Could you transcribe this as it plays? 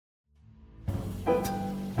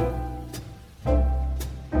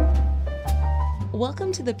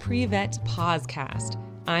Welcome to the Pre-Vet Podcast.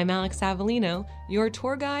 I'm Alex Avellino, your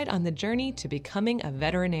tour guide on the journey to becoming a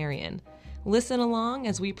veterinarian. Listen along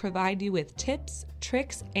as we provide you with tips,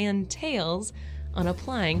 tricks, and tales on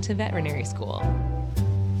applying to veterinary school.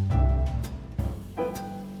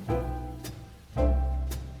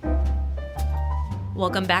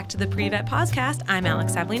 Welcome back to the Pre-Vet Podcast. I'm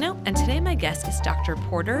Alex Avellino, and today my guest is Dr.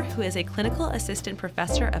 Porter, who is a clinical assistant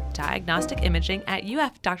professor of diagnostic imaging at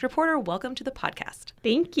UF. Dr. Porter, welcome to the podcast.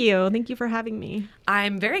 Thank you. Thank you for having me.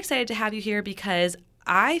 I'm very excited to have you here because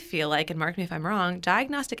I feel like, and mark me if I'm wrong,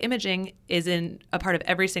 diagnostic imaging is in a part of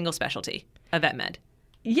every single specialty of vet med.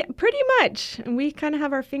 Yeah, pretty much. We kind of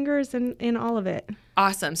have our fingers in all of it.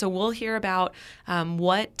 Awesome. So we'll hear about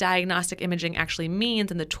what diagnostic imaging actually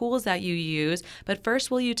means and the tools that you use. But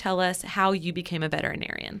first, will you tell us how you became a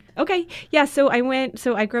veterinarian? Okay. Yeah. So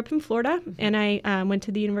I grew up in Florida, and I went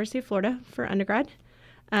to the University of Florida for undergrad.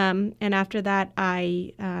 And after that,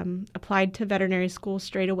 I applied to veterinary school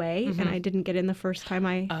straight away, and I didn't get in the first time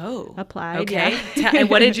I applied. Okay. Yeah. And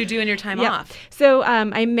what did you do in your time off? So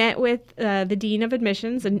I met with the dean of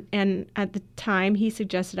admissions, and at the time, he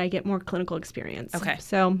suggested I get more clinical experience. Okay.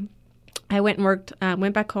 So I went and worked,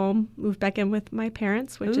 went back home, moved back in with my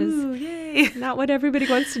parents, which is not what everybody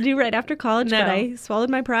wants to do right after college, but I swallowed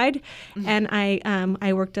my pride. And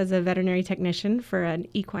I worked as a veterinary technician for an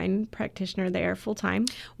equine practitioner there full time.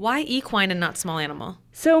 Why equine and not small animal?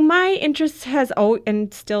 So my interest has always,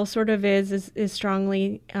 and still sort of is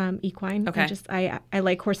strongly equine. Okay. I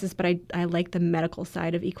like horses, but I like the medical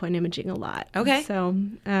side of equine imaging a lot. Okay. So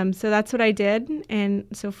that's what I did. And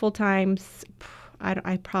so full time,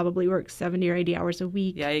 I probably worked 70 or 80 hours a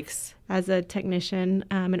week. Yikes. As a technician,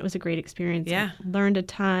 and it was a great experience. Yeah. I learned a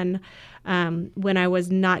ton. When I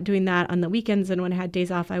was not doing that on the weekends and when I had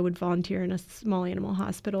days off, I would volunteer in a small animal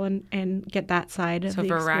hospital and get that side of the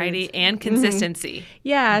variety experience. and consistency.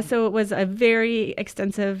 Yeah, so it was a very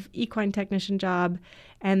extensive equine technician job,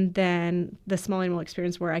 and then the small animal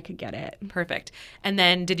experience where I could get it. Perfect. And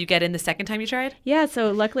then did you get in the second time you tried? Yeah,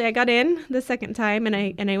 so luckily I got in the second time, and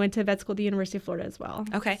I went to vet school at the University of Florida as well.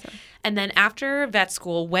 Okay. So. And then after vet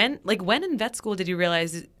school, when in vet school did you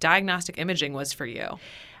realize diagnostic imaging was for you?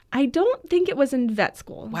 I don't think it was in vet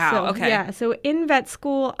school. Wow, okay. Yeah, so in vet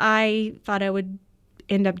school, I thought I would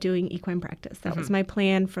end up doing equine practice. That was my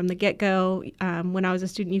plan from the get-go. When I was a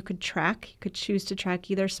student, you could choose to track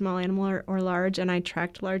either small animal or large, and I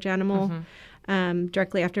tracked large animal.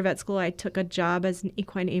 Directly after vet school, I took a job as an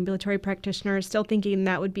equine ambulatory practitioner, still thinking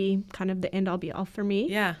that would be kind of the end-all be-all for me.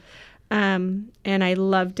 Yeah. And I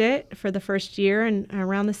loved it for the first year, and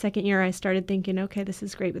around the second year, I started thinking, okay, this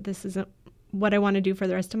is great, but this isn't what I want to do for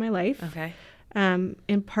the rest of my life. Okay.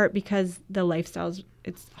 In part because the lifestyle's,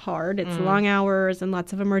 it's hard. It's long hours and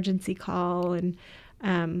lots of emergency call, and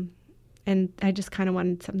I just kind of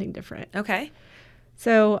wanted something different. Okay.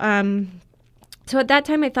 So at that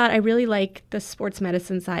time I thought I really like the sports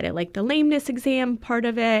medicine side. I like the lameness exam part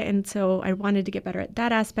of it, and so I wanted to get better at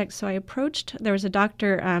that aspect. So there was a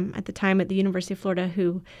doctor at the time at the University of Florida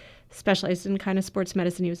who specialized in kind of sports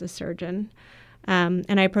medicine. He was a surgeon.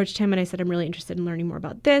 And I approached him and I said, I'm really interested in learning more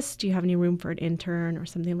about this. Do you have any room for an intern or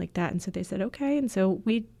something like that? And so they said, okay. And so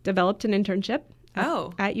we developed an internship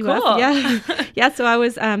at UF. Cool. Yeah. Yeah. So I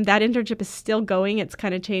was, that internship is still going. It's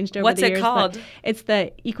kind of changed over the years. What's it called? It's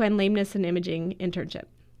the Equine Lameness and Imaging Internship.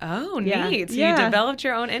 Oh, Yeah. neat. So Yeah. you developed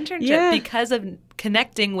your own internship because of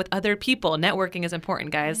connecting with other people. Networking is important,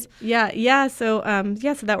 guys. Yeah. So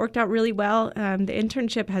that worked out really well. The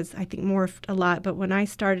internship has, I think, morphed a lot. But when I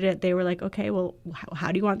started it, they were like, okay, well,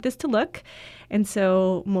 how do you want this to look? And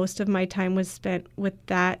so most of my time was spent with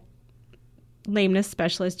that lameness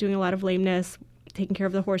specialist, doing a lot of lameness, taking care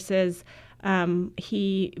of the horses.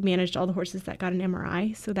 He managed all the horses that got an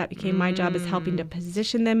MRI, so that became my job, is helping to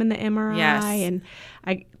position them in the MRI. Yes. And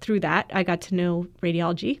through that, I got to know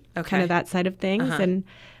radiology, kind of that side of things. And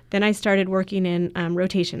then I started working in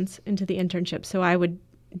rotations into the internship. So I would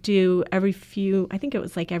do I think it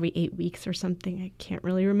was like every 8 weeks or something. I can't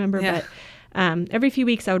really remember, but every few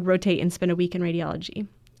weeks I would rotate and spend a week in radiology.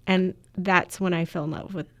 And that's when I fell in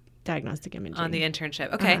love with diagnostic imaging. On the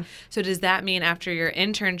internship. Okay. So does that mean after your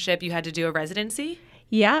internship, you had to do a residency?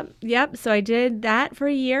 Yep. So I did that for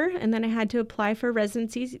a year, and then I had to apply for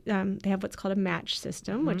residencies. They have what's called a match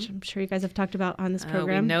system, which I'm sure you guys have talked about on this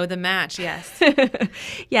program. We know the match, yes.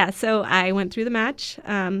 Yeah, so I went through the match,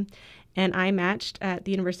 and I matched at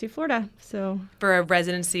the University of Florida. So for a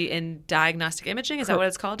residency in diagnostic imaging, is that what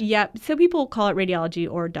it's called? Yep. So people call it radiology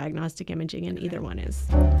or diagnostic imaging, and either one is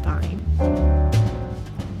fine.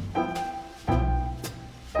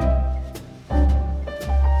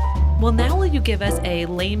 Well, now will you give us a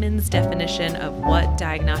layman's definition of what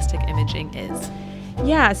diagnostic imaging is?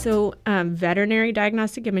 Yeah, so veterinary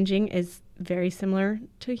diagnostic imaging is very similar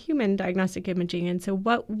to human diagnostic imaging. And so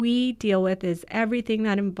what we deal with is everything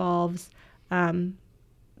that involves the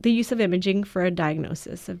use of imaging for a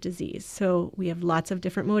diagnosis of disease. So we have lots of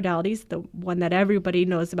different modalities. The one that everybody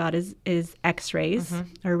knows about is X-rays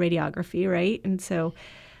or radiography, right? And so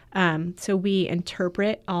we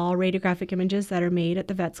interpret all radiographic images that are made at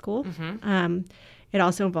the vet school. It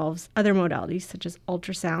also involves other modalities such as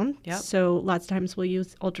ultrasound. Yep. So lots of times we'll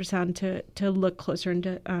use ultrasound to look closer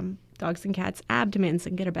into dogs and cats' abdomens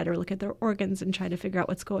and get a better look at their organs and try to figure out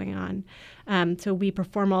what's going on. So we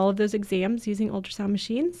perform all of those exams using ultrasound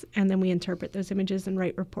machines, and then we interpret those images and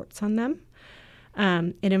write reports on them.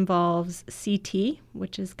 It involves CT,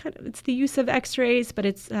 which is it's the use of X-rays, but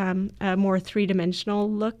it's a more three-dimensional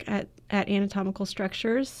look at anatomical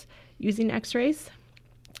structures using X-rays.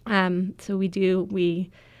 So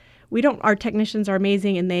our technicians are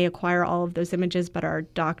amazing and they acquire all of those images, but our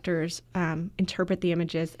doctors interpret the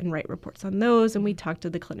images and write reports on those, and we talk to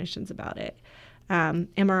the clinicians about it.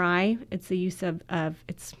 MRI, it's the use of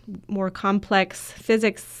it's more complex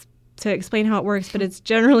physics to explain how it works, but it's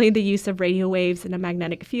generally the use of radio waves and a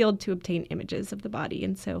magnetic field to obtain images of the body.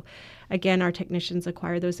 And so, again, our technicians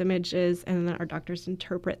acquire those images and then our doctors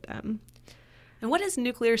interpret them. And what is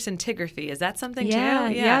nuclear scintigraphy? Is that something too?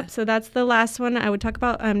 Yep. So that's the last one. I would talk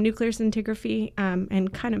about nuclear scintigraphy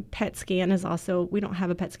and kind of PET scan is also, we don't have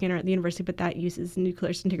a PET scanner at the university, but that uses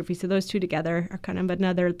nuclear scintigraphy. So those two together are kind of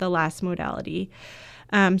the last modality.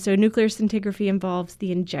 So nuclear scintigraphy involves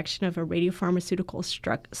the injection of a radiopharmaceutical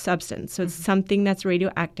substance. So it's something that's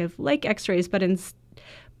radioactive, like X-rays,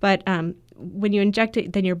 but when you inject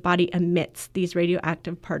it, then your body emits these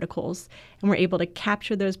radioactive particles, and we're able to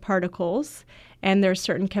capture those particles, and there are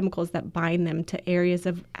certain chemicals that bind them to areas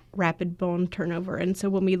of rapid bone turnover. And so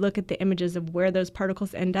when we look at the images of where those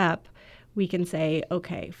particles end up, we can say,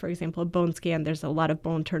 okay, for example, a bone scan, there's a lot of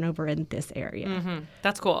bone turnover in this area.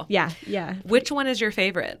 That's cool. Yeah. Which one is your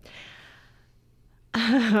favorite?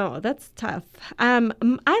 Oh, that's tough.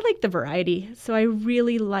 I like the variety. So I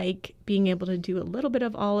really like being able to do a little bit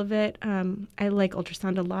of all of it. I like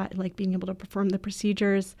ultrasound a lot. I like being able to perform the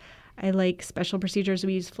procedures. I like special procedures.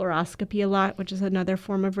 We use fluoroscopy a lot, which is another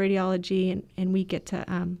form of radiology. And we get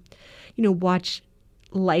to, watch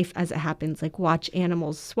life as it happens, like watch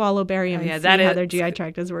animals swallow barium and see how their GI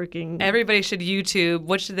tract is working. Everybody should YouTube.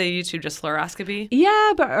 What should they YouTube? Just fluoroscopy?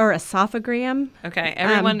 Yeah, or esophagram. Okay,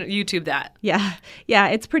 everyone YouTube that. Yeah,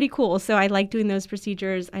 it's pretty cool. So I like doing those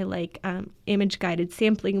procedures. I like image-guided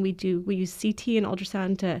sampling. We use CT and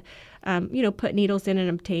ultrasound to, put needles in and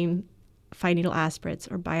obtain fine needle aspirates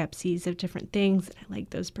or biopsies of different things. I like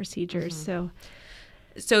those procedures.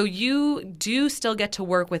 So you do still get to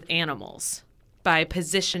work with animals by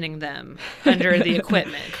positioning them under the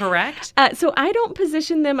equipment, correct? So I don't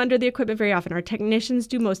position them under the equipment very often. Our technicians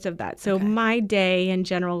do most of that. So my day in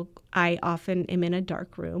general, I often am in a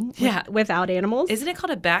dark room without animals. Isn't it called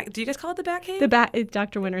a bat? Do you guys call it the bat cave?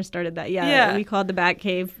 Dr. Winter started that. Yeah. We call it the bat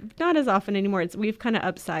cave. Not as often anymore. We've kind of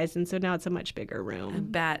upsized, and so now it's a much bigger room. A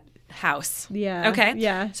bat house. Yeah. Okay.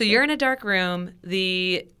 Yeah. So you're in a dark room.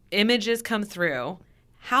 The images come through.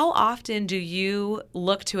 How often do you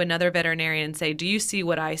look to another veterinarian and say, do you see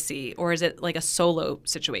what I see? Or is it like a solo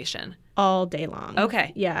situation? All day long.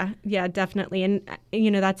 Okay. Yeah, definitely. And,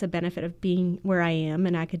 that's a benefit of being where I am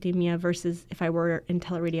in academia versus if I were in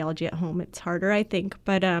teleradiology at home. It's harder, I think.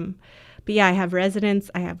 But yeah, I have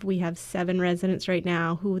residents. We have 7 residents right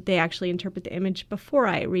now who they actually interpret the image before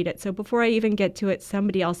I read it. So before I even get to it,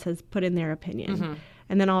 somebody else has put in their opinion.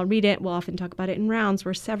 And then I'll read it. We'll often talk about it in rounds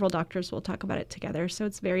where several doctors will talk about it together. So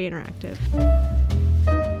it's very interactive.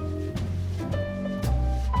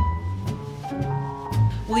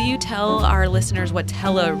 Will you tell our listeners what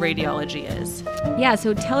teleradiology is? Yeah,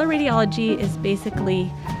 so teleradiology is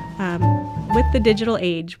basically, with the digital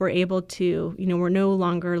age, we're able to, we're no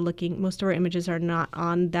longer looking, most of our images are not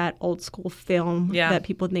on that old school film that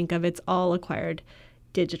people think of. It's all acquired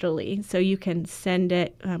digitally. So you can send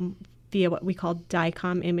it via what we call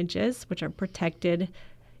DICOM images, which are protected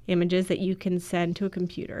images that you can send to a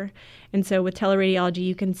computer. And so with teleradiology,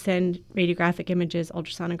 you can send radiographic images,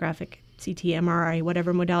 ultrasonographic, CT, MRI,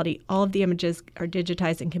 whatever modality. All of the images are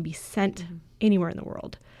digitized and can be sent anywhere in the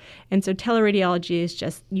world. And so teleradiology is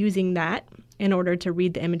just using that in order to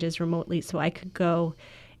read the images remotely. So I could go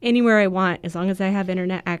anywhere I want as long as I have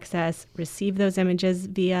internet access, receive those images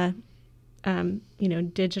via,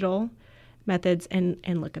 digital methods and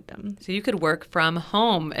look at them. So you could work from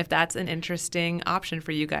home if that's an interesting option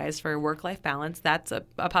for you guys for work-life balance. That's a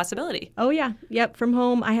possibility. Oh, yeah. Yep. From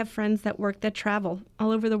home. I have friends that travel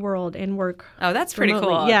all over the world and work. Oh, that's pretty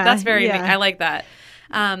remotely. cool. Yeah. That's very neat. Yeah. I like that.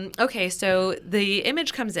 Okay, so the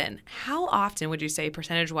image comes in. How often would you say,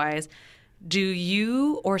 percentage-wise, do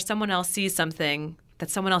you or someone else see something that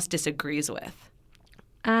someone else disagrees with?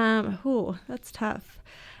 That's tough.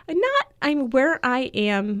 Where I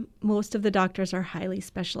am, most of the doctors are highly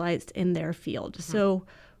specialized in their field. Mm-hmm. So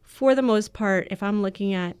for the most part, if I'm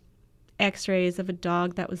looking at x-rays of a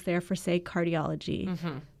dog that was there for, say, cardiology,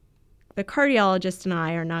 mm-hmm. the cardiologist and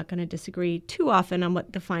I are not going to disagree too often on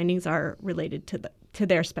what the findings are related to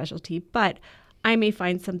their specialty, but I may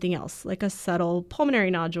find something else, like a subtle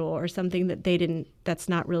pulmonary nodule or something that that's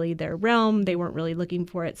not really their realm. They weren't really looking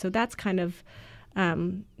for it. So that's kind of,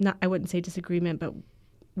 I wouldn't say disagreement, but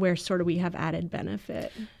where sort of we have added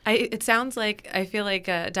benefit. It sounds like, I feel like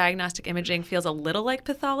diagnostic imaging feels a little like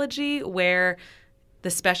pathology, where the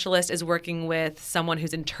specialist is working with someone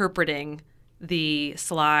who's interpreting the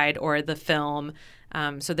slide or the film.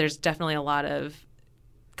 So there's definitely a lot of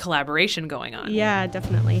collaboration going on. Yeah,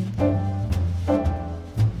 definitely.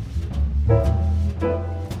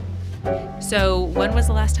 So when was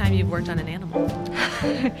the last time you've worked on an animal?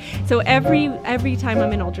 So every time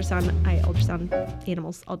I'm in ultrasound, I ultrasound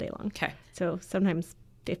animals all day long. Okay. So sometimes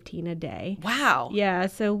 15 a day. Wow. Yeah.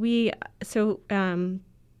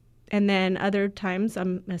 And then other times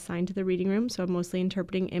I'm assigned to the reading room, so I'm mostly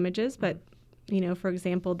interpreting images. But, for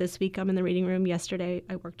example, this week I'm in the reading room. Yesterday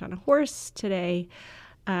I worked on a horse. Today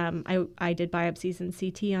I did biopsies and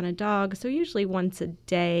CT on a dog. So usually once a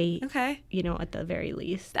day, okay. At the very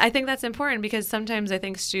least. I think that's important because sometimes I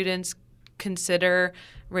think students consider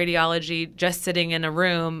radiology just sitting in a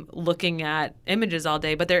room looking at images all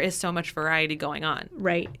day, but there is so much variety going on.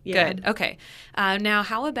 Right. Yeah. Good. Okay.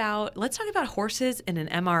 Now, let's talk about horses in an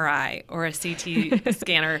MRI or a CT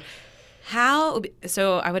scanner.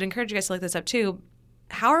 So I would encourage you guys to look this up too.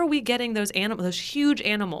 How are we getting those huge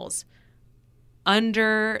animals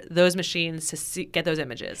under those machines to get those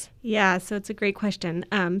images? Yeah, so it's a great question.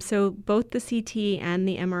 So both the CT and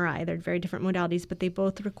the MRI, they're very different modalities, but they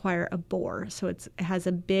both require a bore. So it has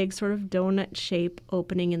a big sort of donut shape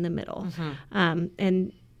opening in the middle. Mm-hmm.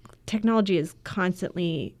 And technology is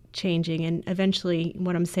constantly changing, and eventually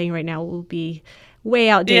what I'm saying right now will be way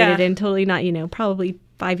outdated and totally not, probably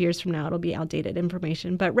 5 years from now, it'll be outdated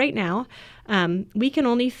information. But right now, we can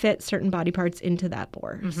only fit certain body parts into that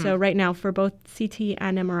bore. Mm-hmm. So right now, for both CT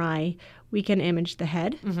and MRI, we can image the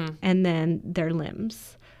head mm-hmm. and then their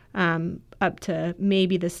limbs, up to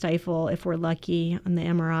maybe the stifle, if we're lucky, on the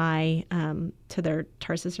MRI, to their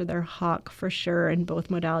tarsus or their hock for sure, and both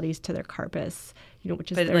modalities to their carpus,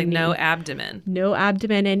 which is but their like knee. No abdomen. No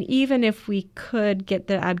abdomen. And even if we could get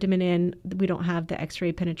the abdomen in, we don't have the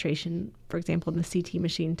X-ray penetration, for example, in the CT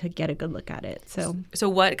machine to get a good look at it. So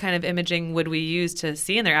what kind of imaging would we use to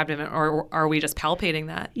see in their abdomen, or are we just palpating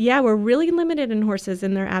that? Yeah, we're really limited in horses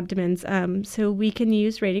in their abdomens. So we can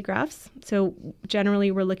use radiographs. So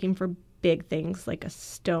generally we're looking for big things like a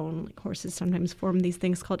stone. Like horses sometimes form these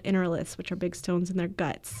things called interoliths, which are big stones in their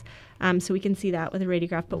guts. So we can see that with a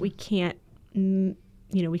radiograph, but we can't,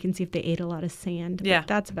 we can see if they ate a lot of sand. Yeah. But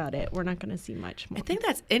that's about it. We're not going to see much more. I think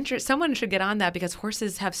that's interesting. Someone should get on that because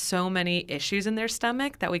horses have so many issues in their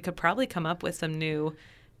stomach that we could probably come up with some new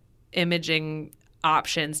imaging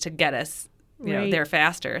options to get us there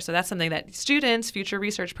faster. So that's something that students, future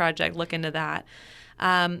research project, look into that.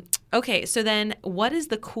 Okay, so then what is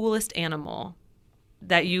the coolest animal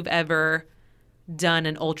that you've ever done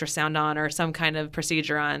an ultrasound on or some kind of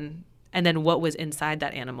procedure on? And then what was inside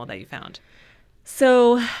that animal that you found?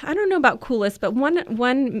 So I don't know about coolest, but one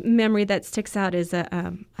memory that sticks out is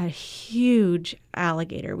a huge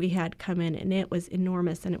alligator we had come in, and it was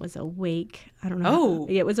enormous, and it was awake. I don't know.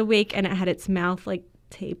 It was awake, and it had its mouth like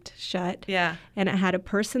taped shut. Yeah. And it had a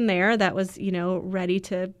person there that was, ready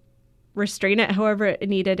to restrain it however it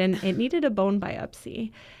needed, and it needed a bone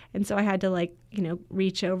biopsy. And so I had to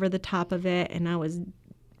reach over the top of it, and I was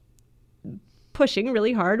pushing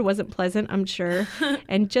really hard. It wasn't pleasant, I'm sure.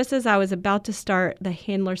 And just as I was about to start, the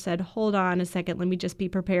handler said, "Hold on a second, let me just be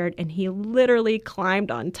prepared." And he literally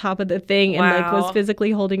climbed on top of the thing and was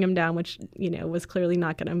physically holding him down, which, was clearly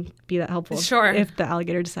not going to be that helpful if the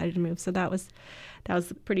alligator decided to move. So that was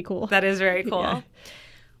pretty cool. That is very cool. Yeah.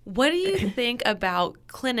 What do you think about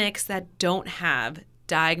clinics that don't have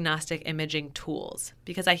diagnostic imaging tools?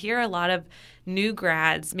 Because I hear a lot of new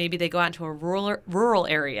grads, maybe they go out into a rural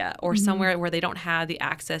area or mm-hmm. somewhere where they don't have the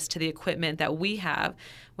access to the equipment that we have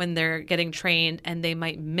when they're getting trained, and they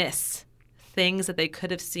might miss things that they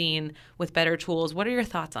could have seen with better tools. What are your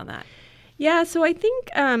thoughts on that? Yeah, so I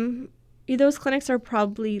think those clinics are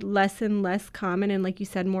probably less and less common and, like you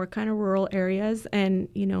said, more kind of rural areas. And,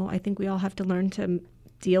 I think we all have to learn to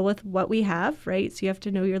deal with what we have, right? So you have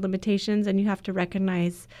to know your limitations, and you have to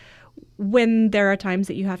recognize when there are times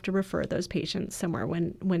that you have to refer those patients somewhere.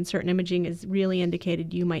 When certain imaging is really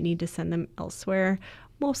indicated, you might need to send them elsewhere.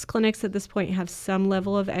 Most clinics at this point have some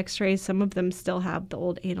level of x-rays. Some of them still have the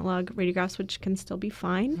old analog radiographs, which can still be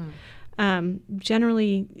fine.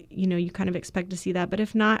 Generally, you kind of expect to see that. But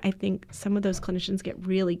if not, I think some of those clinicians get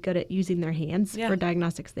really good at using their hands for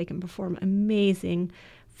diagnostics. They can perform amazing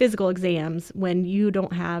physical exams when you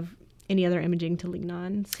don't have any other imaging to lean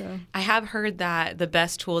on. So I have heard that the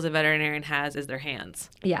best tools a veterinarian has is their hands.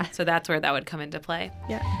 Yeah. So that's where that would come into play.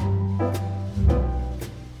 Yeah.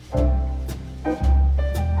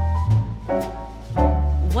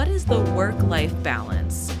 What is the work-life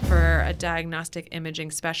balance for a diagnostic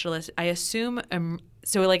imaging specialist? I assume,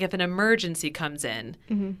 so like if an emergency comes in,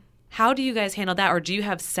 how do you guys handle that, or do you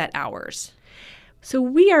have set hours? So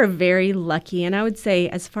we are very lucky, and I would say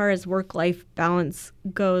as far as work-life balance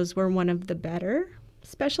goes, we're one of the better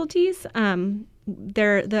specialties.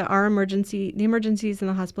 The emergencies in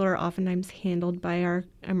the hospital are oftentimes handled by our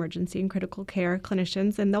emergency and critical care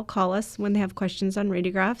clinicians, and they'll call us when they have questions on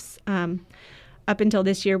radiographs. Up until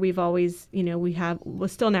this year, we've always, we always have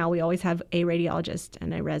a radiologist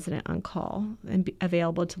and a resident on call and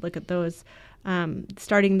available to look at those.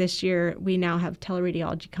 Starting this year, we now have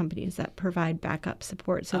teleradiology companies that provide backup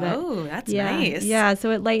support. So that's nice. Yeah, so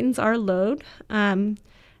it lightens our load. Our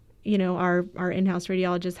in-house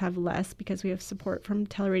radiologists have less because we have support from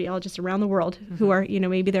teleradiologists around the world who are,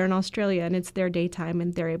 maybe they're in Australia and it's their daytime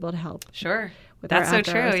and they're able to help. Sure. That's so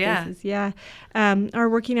true, yeah. Our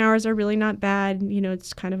working hours are really not bad.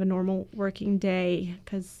 It's kind of a normal working day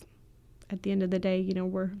because at the end of the day,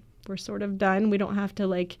 we're sort of done. We don't have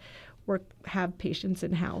to have patients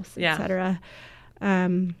in house, et cetera.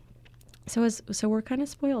 So we're kind of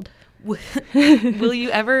spoiled. Will you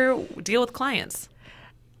ever deal with clients?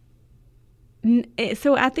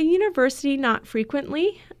 So at the university, not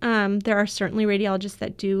frequently. There are certainly radiologists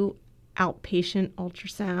that do outpatient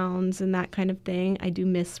ultrasounds and that kind of thing. I do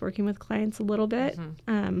miss working with clients a little bit.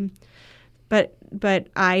 But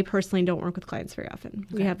I personally don't work with clients very often.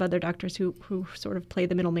 Okay. We have other doctors who sort of play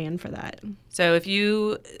the middleman for that. So if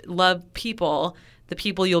you love people, the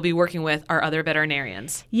people you'll be working with are other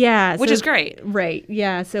veterinarians. Yeah. Which is great. Right.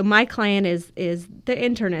 Yeah. So my client is the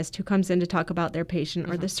internist who comes in to talk about their patient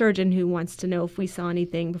or the surgeon who wants to know if we saw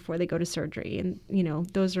anything before they go to surgery. And,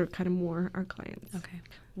 those are kind of more our clients. Okay.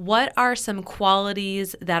 What are some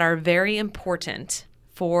qualities that are very important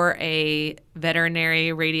for a veterinary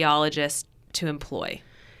radiologist to employ?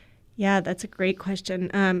 Yeah, that's a great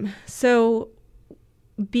question. So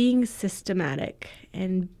being systematic,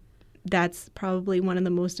 and that's probably one of the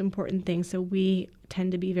most important things. So we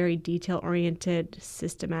tend to be very detail-oriented,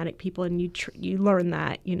 systematic people, and you learn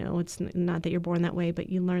that. It's not that you're born that way, but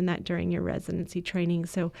you learn that during your residency training.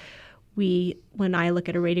 So when I look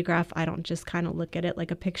at a radiograph, I don't just kind of look at it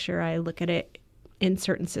like a picture. I look at it in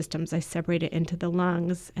certain systems. I separate it into the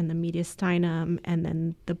lungs and the mediastinum and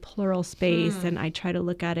then the pleural space, and I try to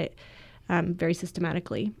look at it very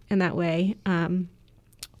systematically in that way.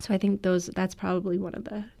 So I think that's probably one of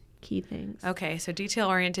the key things. Okay, so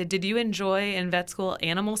detail-oriented. Did you enjoy in vet school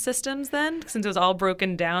animal systems then, since it was all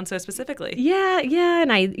broken down so specifically? Yeah,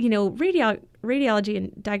 and radiology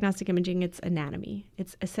and diagnostic imaging, it's anatomy.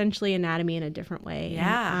 It's essentially anatomy in a different way.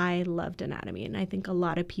 Yeah. And I loved anatomy, and I think a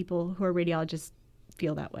lot of people who are radiologists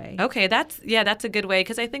feel that way. Okay, that's a good way,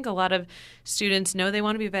 because I think a lot of students know they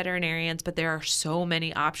want to be veterinarians, but there are so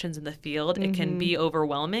many options in the field. It can be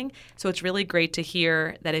overwhelming. So it's really great to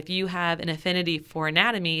hear that if you have an affinity for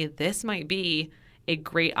anatomy, this might be a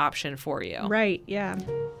great option for you. Right, yeah.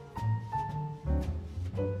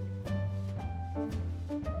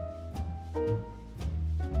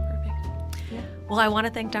 Well, I want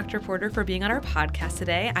to thank Dr. Porter for being on our podcast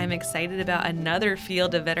today. I'm excited about another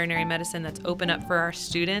field of veterinary medicine that's open up for our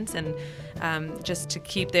students, and just to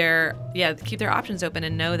keep their options open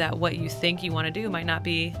and know that what you think you want to do might not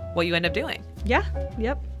be what you end up doing. Yeah,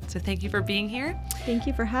 yep. So thank you for being here. Thank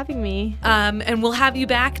you for having me. And we'll have you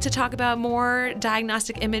back to talk about more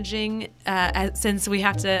diagnostic imaging since we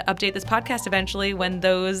have to update this podcast eventually when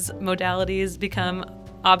those modalities become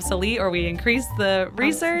obsolete or we increase the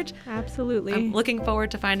research. Absolutely. I'm looking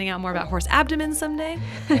forward to finding out more about horse abdomen someday.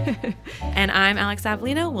 And I'm Alex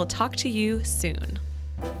Avellino. We'll talk to you soon.